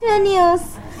news.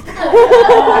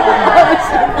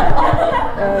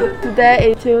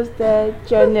 Today is Tuesday,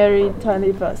 January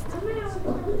 21st.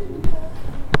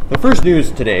 The first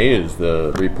news today is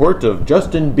the report of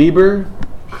Justin Bieber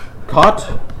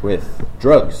caught with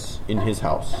drugs in his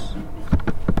house.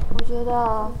 我觉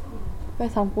得非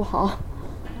常不好。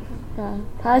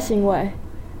他的行为。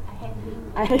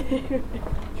I hate him.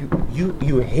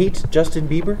 You hate Justin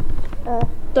Bieber?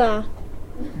 对啊。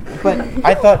But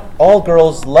I thought all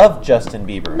girls love Justin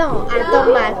Bieber. No, I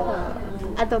don't like her.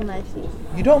 I don't like him.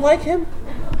 You don't like him?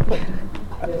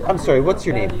 I'm sorry, what's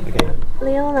your name? Okay.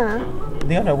 Leona,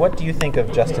 Leona, what do you think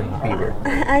of Justin Bieber?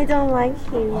 I don't like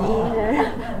him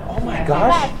either. Oh my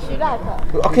gosh.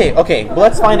 Okay, well,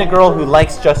 let's find a girl who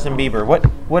likes Justin Bieber.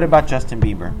 What about Justin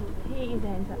Bieber?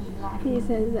 He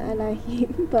says I like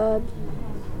him, but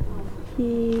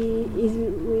he is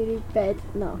really bad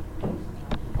now.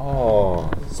 Oh,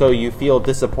 so you feel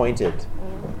disappointed.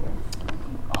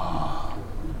 Oh,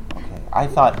 okay. I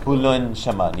thought 不论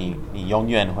什么你永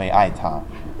远会爱他，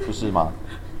不是吗？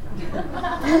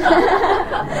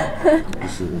不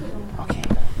是。Okay.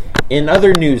 In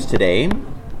other news today,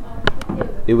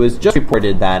 it was just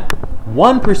reported that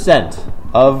 1%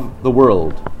 of the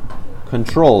world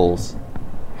controls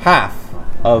half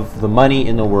of the money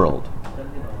in the world.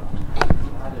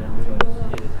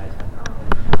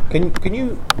 Can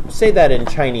you say that in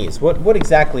Chinese? What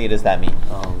exactly does that mean?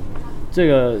 这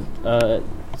个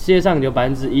世界上有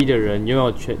1%的人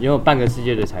拥有半个世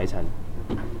界的财产。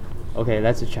Okay,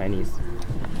 that's Chinese.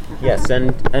 Yes,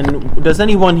 and does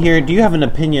anyone here, do you have an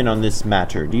opinion on this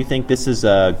matter? Do you think this is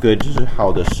a good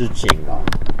好的事情吗？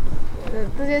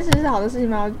这件事是好的事情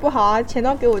吗？不好啊，钱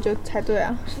都给我就才对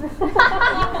啊。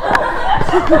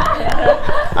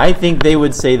I think they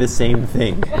would say the same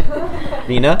thing.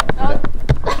 Nina?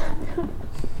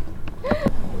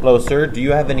 Hello, sir. Do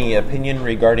you have any opinion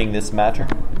regarding this matter?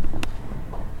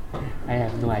 I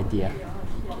have no idea.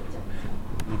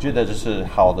 你觉得这是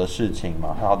好的事情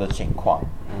吗？好的情况？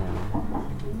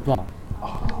不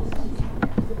好。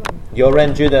有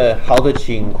人觉得好的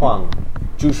情况，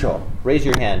举手。Raise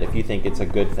your hand if you think it's a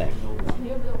good thing.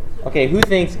 Okay, who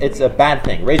thinks it's a bad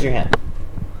thing? Raise your hand.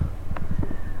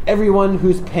 Everyone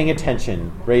who's paying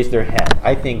attention, raise their hand.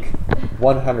 I think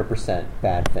 100%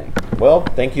 bad thing. Well,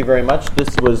 thank you very much. This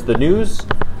was the news,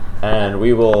 and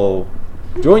we will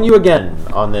join you again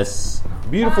on this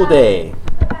beautiful day.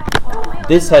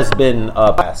 This has been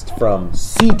a podcast from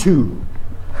C2.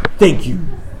 Thank you,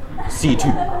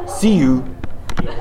 C2. See you